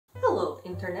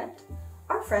internet.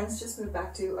 Our friends just moved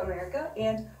back to America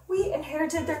and we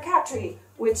inherited their cat tree,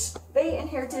 which they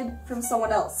inherited from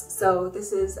someone else. So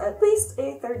this is at least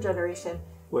a third generation.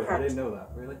 Wait, cat. I didn't know that,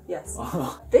 really? Yes.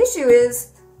 The issue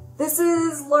is, this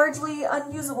is largely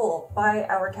unusable by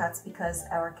our cats because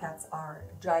our cats are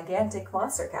gigantic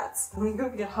monster cats. Let me go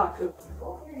get Haku.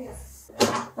 Oh, here he is.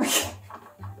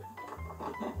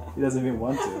 He doesn't even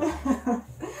want to.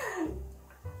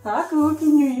 Haku,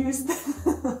 can you use the...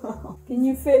 Can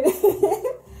you fit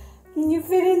Can you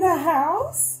fit in the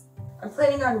house? I'm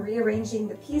planning on rearranging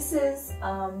the pieces,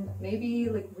 maybe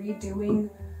like redoing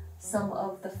some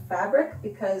of the fabric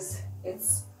because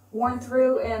it's worn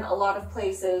through in a lot of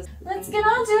places. Let's get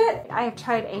on to it! I have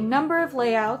tried a number of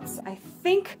layouts. I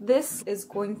think this is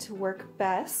going to work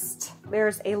best.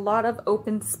 There's a lot of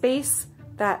open space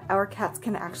that our cats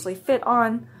can actually fit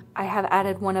on. I have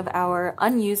added one of our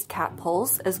unused cat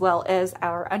poles as well as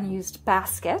our unused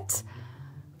basket,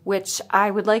 which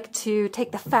I would like to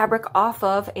take the fabric off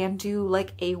of and do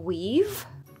like a weave.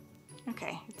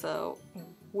 Okay, it's a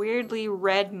weirdly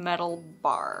red metal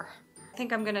bar. I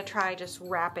think I'm gonna try just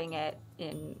wrapping it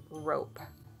in rope.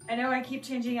 I know I keep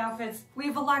changing outfits. We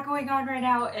have a lot going on right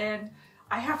now and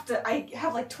I have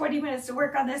like 20 minutes to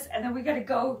work on this and then we gotta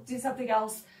go do something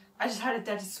else. I just had a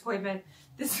dentist appointment.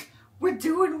 We're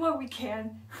doing what we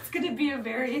can. It's gonna be a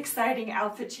very exciting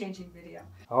outfit changing video.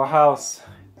 Our house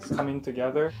is coming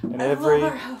together and I love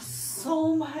our house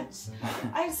so much.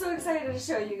 I'm so excited to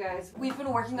show you guys. We've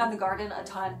been working on the garden a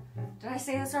ton. Did I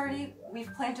say this already?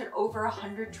 We've planted over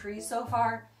 100 trees so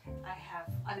far. I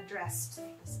have undressed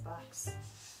this box.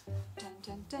 Dun,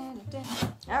 dun, dun, dun,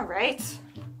 dun. All right.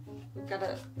 We've got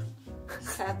a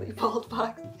sadly bald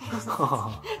box.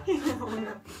 Oh.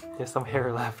 There's some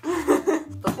hair left.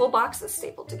 The whole box is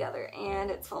stapled together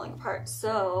and it's falling apart.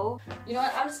 So, you know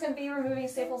what? I'm just gonna be removing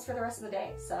staples for the rest of the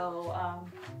day. So,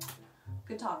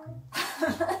 good talk.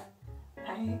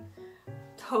 I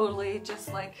totally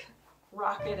just like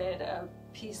rocketed a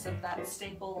piece of that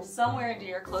staple somewhere into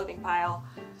your clothing pile,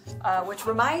 which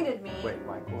reminded me. Wait,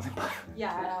 my clothing pile?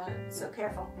 Yeah, so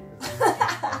careful.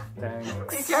 Thanks.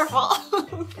 Be careful.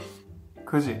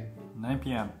 9 時, 9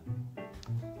 p.m.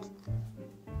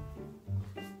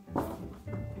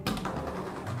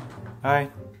 Hi,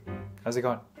 how's it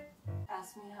going?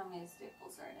 Ask me how many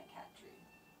staples are in a cat tree.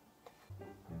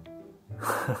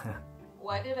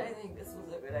 Why did I think this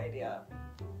was a good idea?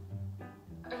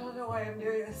 I don't know why I'm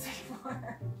doing this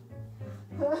anymore.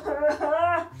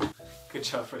 Good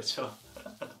job, Rachel.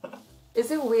 Is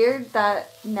it weird that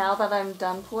now that I'm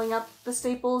done pulling up the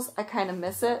staples, I kind of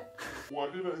miss it? Why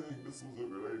did I think this was a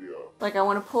good idea? Like I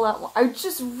want to pull out one. I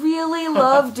just really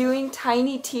love doing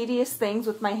tiny, tedious things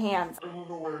with my hands. I don't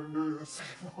know why I'm doing this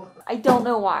anymore. I don't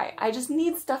know why. I just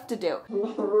need stuff to do.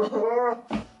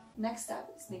 Next step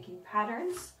is making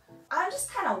patterns. I'm just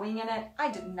kind of winging it.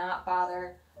 I did not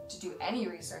bother to do any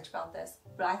research about this,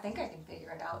 but I think I can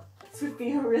figure it out. This would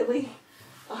be a really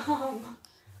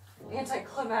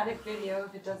anticlimactic video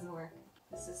if it doesn't work.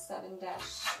 This is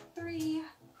 7-3.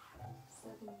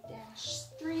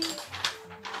 7-3.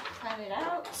 Cut it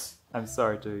out. I'm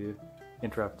sorry to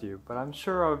interrupt you, but I'm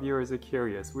sure our viewers are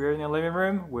curious. We're in a living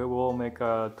room. We will make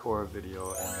a tour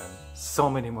video and then so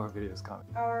many more videos coming.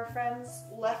 Our friends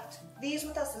left these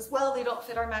with us as well. They don't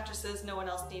fit our mattresses. No one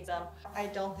else needs them. I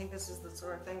don't think this is the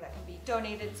sort of thing that can be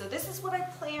donated. So this is what I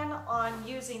plan on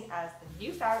using as the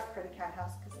new fabric for the cat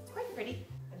house because it's quite pretty.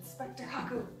 Inspector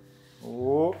Haku.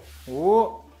 Oh,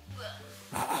 oh.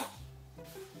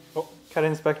 Oh, Cat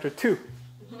Inspector 2.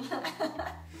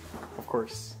 Of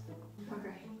course.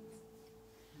 Okay.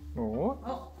 Oh,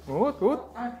 Oh. what, what,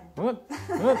 Okay.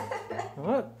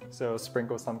 what? So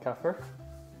sprinkle some kaffir.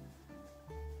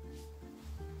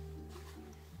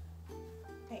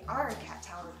 They are cat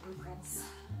tower blueprints.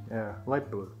 Yeah, light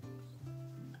blue.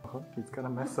 Oh, he's gonna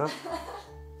mess up.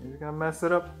 He's gonna mess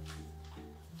it up.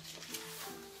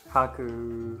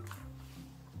 Haku.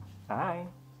 Hi.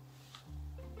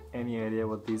 Any idea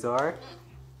what these are?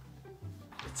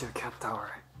 It's your cat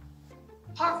tower.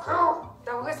 Haku!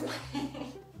 That was my...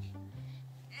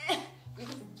 We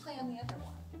can play on the other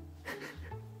one.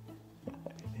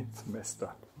 It's messed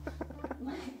up.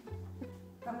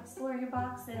 Come explore your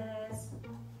boxes.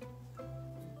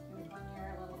 On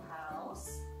your little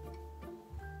house.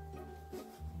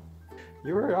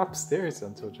 You were upstairs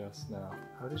until just now.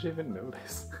 How did you even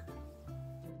notice?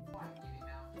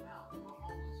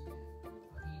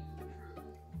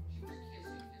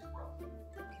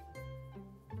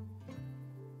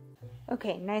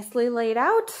 Okay, nicely laid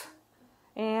out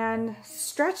and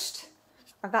stretched.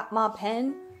 I got my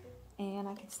pen and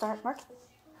I can start marking.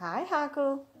 Hi,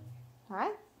 Haku.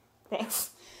 Hi.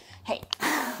 Thanks. Hey.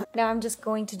 Now I'm just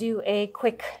going to do a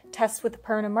quick test with the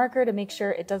permanent marker to make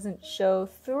sure it doesn't show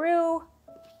through.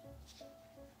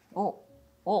 Oh,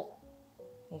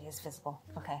 it is visible.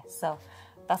 Okay, so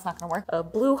that's not gonna work. A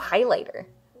blue highlighter.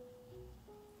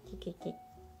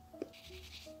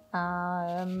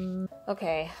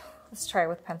 Okay, let's try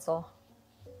with pencil.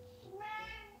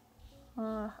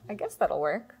 I guess that'll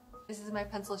work. This is my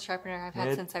pencil sharpener I've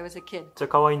had since I was a kid. めっちゃ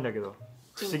可愛いんだけど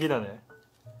不思議だね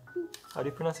How do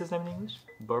you pronounce his name in English?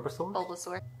 Bulbasaur?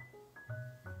 Bulbasaur.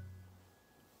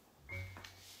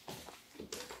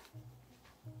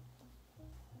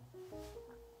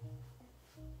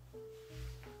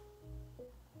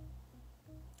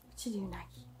 What you doing,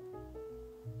 Nike?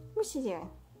 What's she doing?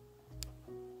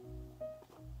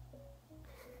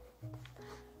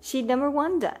 Sheet number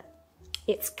 1 done.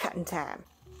 It's cutting time.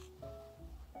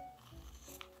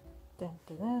 Dun,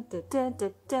 dun, dun, dun,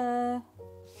 dun, dun.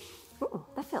 Ooh,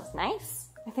 that feels nice.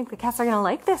 I think the cats are gonna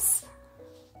like this.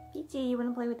 Peachy, you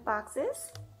wanna play with the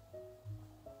boxes?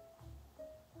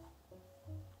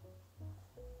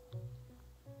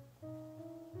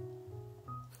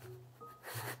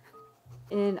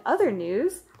 In other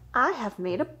news, I have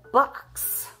made a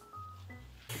box.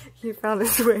 He found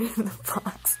his way in the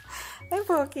box. Hey,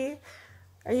 Pokey.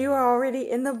 Are you already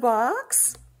in the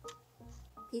box?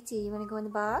 Peachy, you wanna go in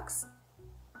the box?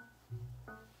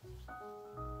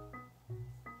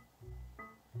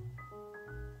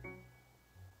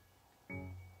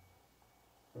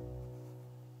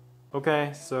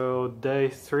 Okay, so day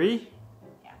 3?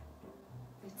 Yeah.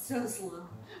 It's so slow.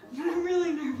 I'm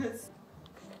really nervous.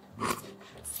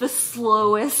 It's the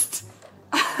slowest.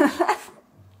 It's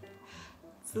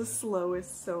the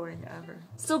slowest sewing ever.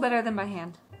 Still better than by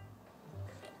hand.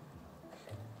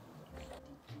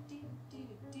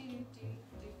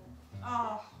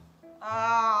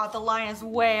 Oh, the line is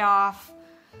way off.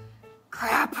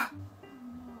 Crap.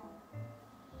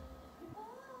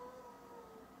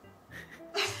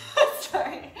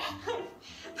 Sorry.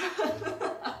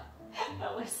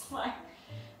 That was my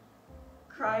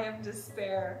cry of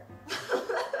despair.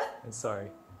 I'm sorry.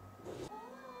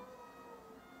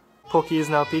 Pokey is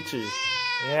now Peachy.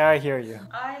 Yeah, I hear you.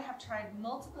 I have tried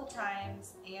multiple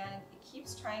times and it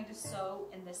keeps trying to sew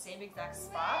in the same exact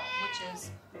spot, which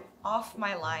is off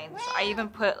my lines. I even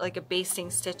put like a basting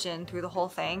stitch in through the whole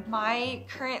thing. My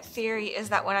current theory is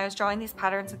that when I was drawing these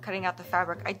patterns and cutting out the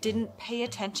fabric, I didn't pay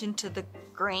attention to the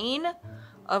grain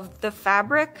of the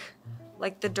fabric,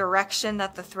 like the direction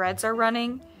that the threads are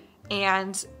running,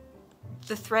 and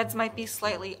the threads might be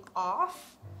slightly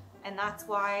off, and that's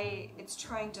why it's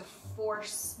trying to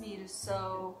force me to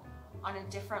sew on a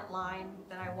different line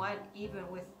than I want, even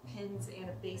with pins and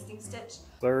a basting stitch.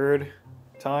 Third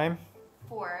time?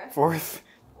 Fourth. Fourth?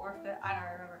 Or fifth, I don't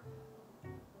remember.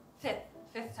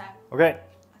 Fifth time. Okay.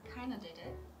 I kinda did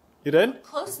it. You did?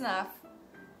 Close enough.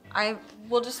 I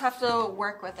will just have to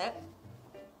work with it.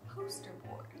 Poster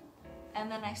board. And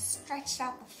then I stretched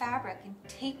out the fabric and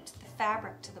taped the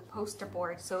fabric to the poster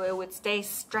board so it would stay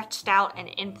stretched out and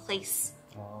in place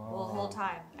the whole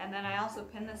time. And then I also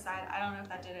pinned the side. I don't know if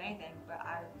that did anything, but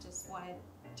I just wanted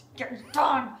to get it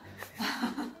done.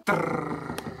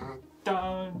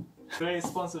 Done. Today's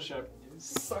sponsorship is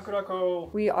Sakura-ko.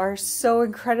 We are so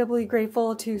incredibly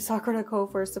grateful to Sakura-ko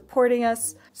for supporting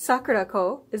us.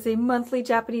 Sakura-ko is a monthly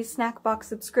Japanese snack box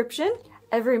subscription.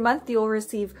 Every month you'll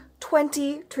receive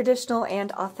 20 traditional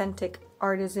and authentic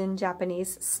artisan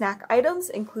Japanese snack items,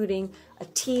 including a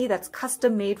tea that's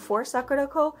custom made for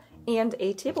Sakura-ko and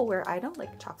a tableware item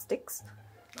like chopsticks.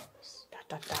 Da,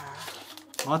 da, da.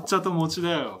 Matcha to mochi da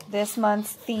yo. This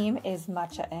month's theme is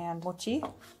matcha and mochi.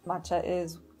 Matcha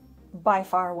is by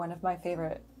far one of my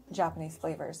favorite Japanese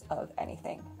flavors of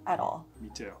anything at all. Me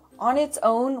too. On its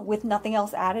own, with nothing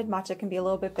else added, matcha can be a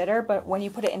little bit bitter, but when you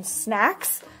put it in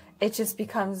snacks, it just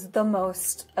becomes the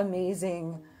most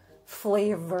amazing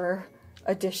flavor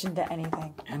addition to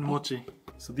anything. And mochi.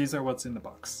 So these are what's in the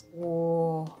box.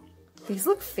 Whoa. These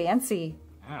look fancy.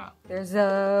 Yeah. There's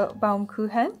a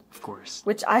Baumkuchen. Of course.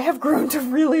 Which I have grown to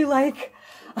really like.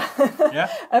 Yeah?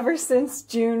 Ever since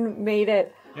June made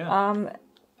it. Yeah.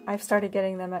 I've started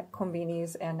getting them at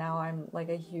Konbinis, and now I'm like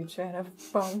a huge fan of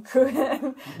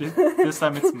Baumkuchen. This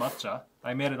time it's matcha.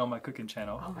 I made it on my cooking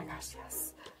channel. Oh my gosh,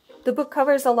 yes. The book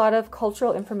covers a lot of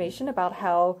cultural information about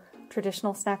how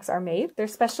traditional snacks are made. Their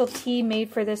special tea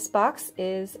made for this box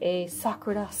is a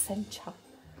Sakura Sencha.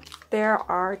 There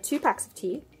are 2 packs of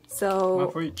tea, so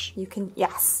one for each. You can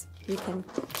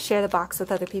share the box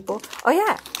with other people. Oh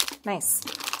yeah, nice.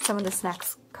 Some of the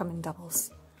snacks come in doubles.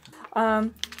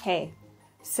 Hey,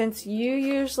 Since you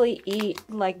usually eat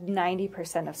like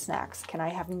 90% of snacks, can I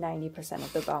have 90%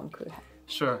 of the Baumkuchen?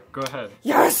 Sure, go ahead.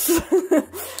 Yes!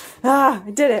 Ah,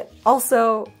 I did it.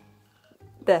 Also,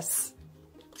 this.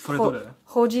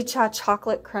 Hojicha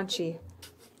chocolate crunchy.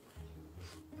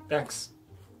 Thanks.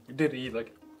 You did eat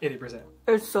like 80%.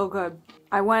 It's so good.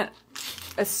 I want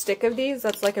a stick of these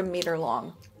that's like a meter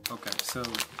long. Okay,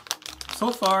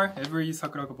 so far, every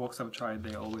Sakurako box I've tried,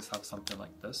 they always have something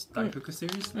like this. Daifuku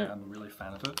series, and I'm really a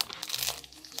fan of it.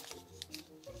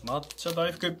 Matcha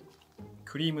daifuku,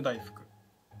 cream daifuku.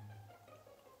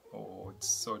 Oh, it's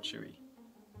so chewy.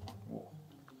 Whoa.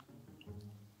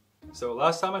 So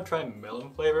last time I tried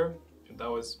melon flavor, and that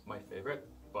was my favorite.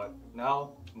 But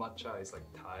now matcha is like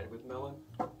tied with melon.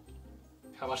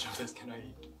 How much of this can I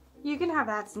eat? You can have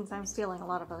that since I'm stealing a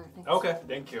lot of other things. Okay,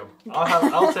 thank you.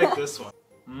 I'll take this one.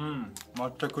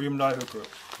 Matcha cream daifuku.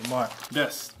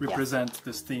 This represents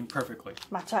this theme perfectly.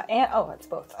 Matcha and oh, it's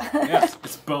both. Yes,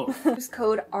 it's both. Use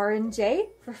code RNJ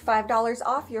for $5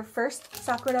 off your first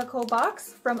Sakurako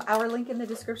box from our link in the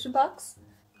description box.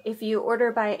 If you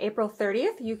order by April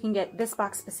 30th, you can get this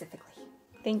box specifically.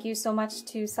 Thank you so much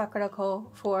to Sakurako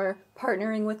for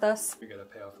partnering with us. We gotta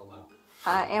pay off a loan.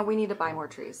 And we need to buy more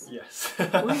trees. Yes.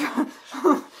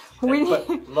 we but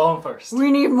need loan first.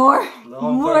 We need more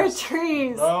Loan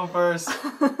trees. Loan first.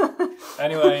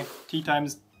 Anyway, tea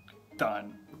time's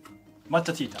done.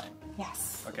 Matcha tea time.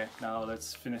 Yes. Okay, now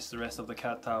let's finish the rest of the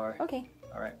cat tower. Okay.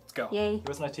 Alright, let's go. Yay. It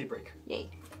was my tea break. Yay.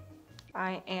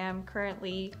 I am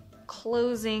currently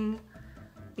closing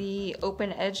the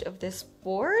open edge of this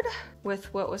board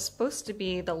with what was supposed to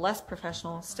be the less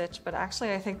professional stitch, but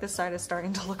actually I think this side is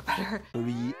starting to look better.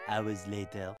 3 hours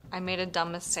later. I made a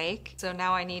dumb mistake, so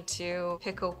now I need to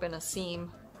pick open a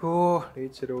seam. Oh,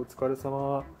 Ichiro,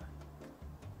 otsukaresama.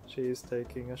 She's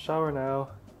taking a shower now.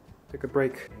 Took a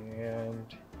break.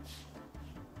 And...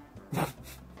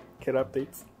 Kid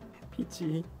updates.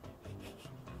 Peachy.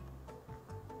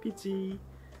 Peachy.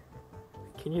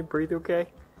 Can you breathe okay?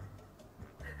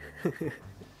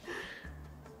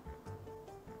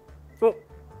 Oh!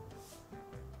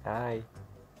 Hi.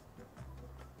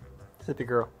 Sleepy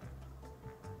girl.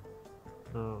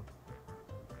 Now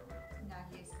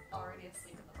he's already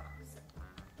asleep in the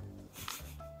box.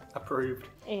 Approved.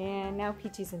 And now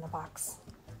Peachy's in the box.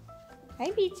 Hi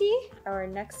Peachy! Our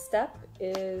next step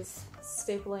is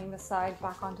stapling the side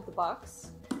back onto the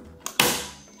box.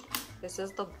 This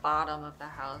is the bottom of the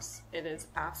house. It is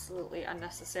absolutely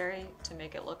unnecessary to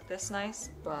make it look this nice,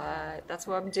 but that's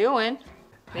what I'm doing.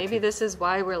 Maybe this is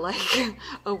why we're like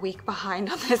a week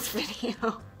behind on this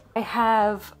video. I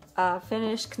have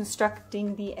finished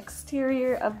constructing the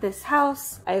exterior of this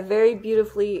house. I very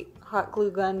beautifully hot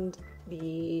glue gunned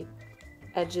the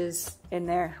edges in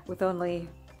there with only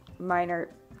minor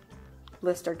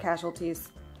blister casualties.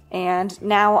 And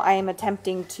now I am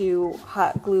attempting to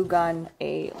hot glue gun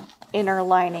a inner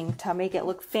lining to make it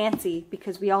look fancy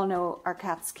because we all know our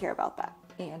cats care about that.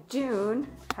 And June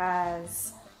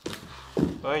has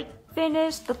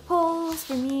finished the poles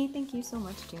for me. Thank you so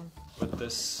much, June. With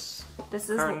this is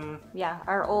curtain. Yeah,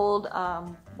 our old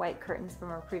white curtains from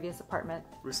our previous apartment.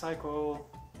 Recycle.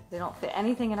 They don't fit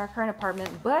anything in our current apartment,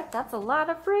 but that's a lot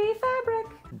of free fabric.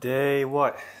 Day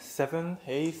what? 7th,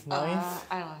 8th, 9th?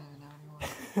 I don't even know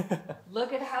anymore.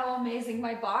 Look at how amazing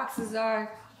my boxes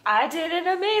are. I did an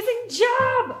amazing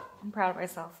job! I'm proud of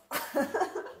myself.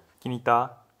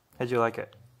 Kinita, how'd you like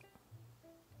it?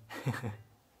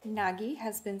 Nagi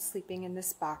has been sleeping in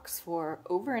this box for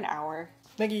over an hour.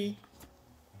 Nagi!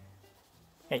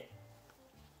 Hey.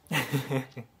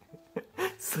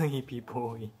 Sleepy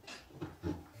boy.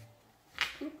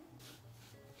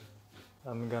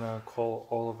 I'm gonna call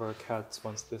all of our cats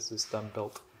once this is done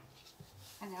built.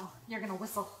 I know, you're gonna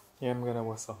whistle. Yeah, I'm gonna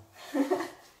whistle.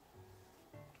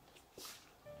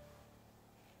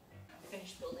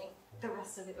 Finish building the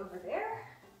rest of it over there.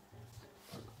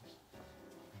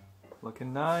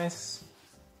 Looking nice.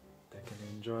 They can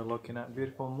enjoy looking at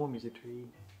beautiful momiji tree.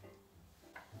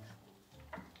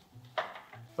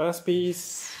 Last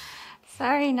piece.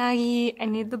 Sorry, Nagi, I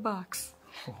need the box.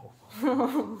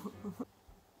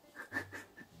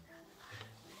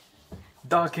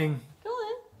 Docking. Go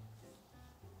on.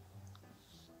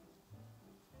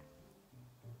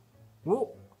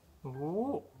 Whoa.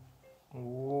 Whoa.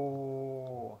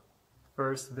 Whoa.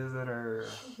 First visitor.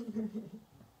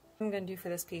 What I'm gonna do for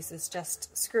this piece is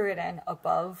just screw it in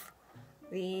above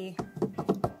the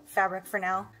fabric for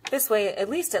now. This way, at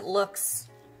least it looks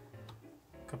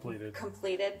completed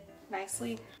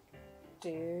nicely.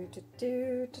 Do, do,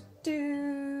 do, do,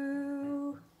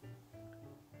 do.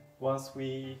 Once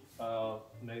we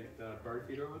make the bird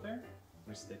feeder over there,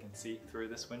 which they can see through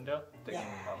this window. They can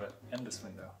love it. And this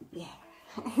window. Yeah.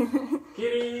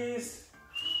 Kitties!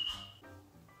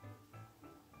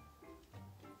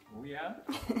 Oh yeah?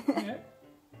 Yeah.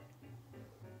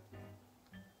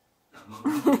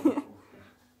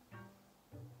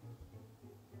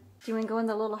 Do you want to go in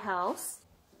the little house?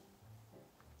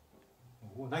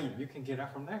 Oh, now you can get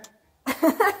out from there.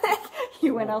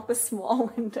 You went out the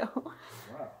small window.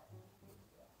 Wow.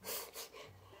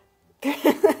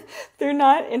 They're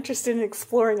not interested in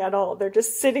exploring at all. They're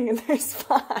just sitting in their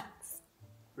spots.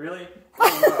 Really?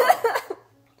 Oh, wow.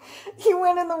 He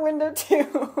went in the window too.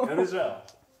 그러죠.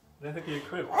 내 새끼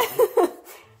크고.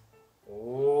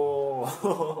 오.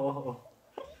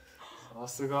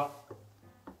 사스가.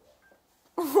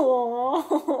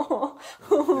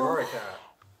 You're a cat.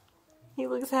 He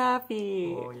looks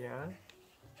happy. Oh yeah.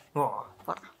 Oh.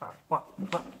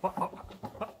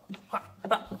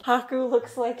 Haku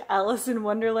looks like Alice in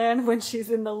Wonderland when she's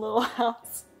in the little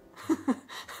house.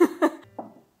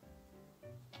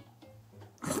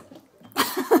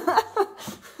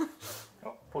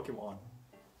 Oh, Pokemon.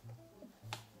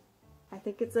 I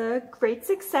think it's a great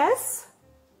success.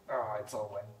 Oh, it's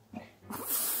all wet.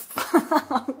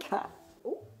 Oh god.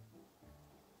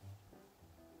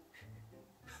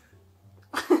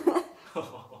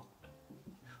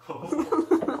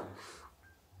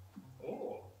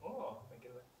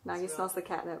 Now he smells the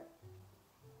catnip.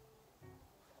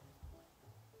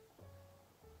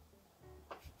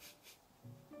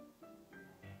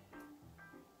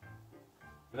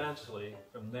 Eventually,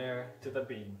 from there to the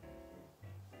beam.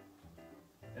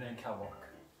 And then catwalk.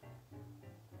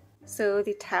 So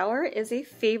the tower is a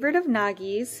favorite of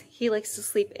Nagi's. He likes to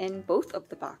sleep in both of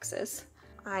the boxes.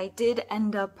 I did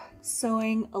end up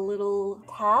sewing a little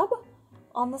tab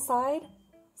on the side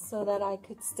so that I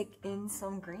could stick in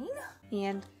some green.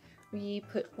 And we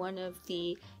put one of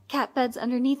the cat beds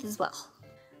underneath as well.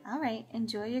 All right,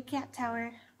 enjoy your cat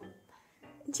tower.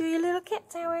 Enjoy your little cat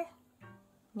tower.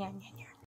 Nya, nya, nya.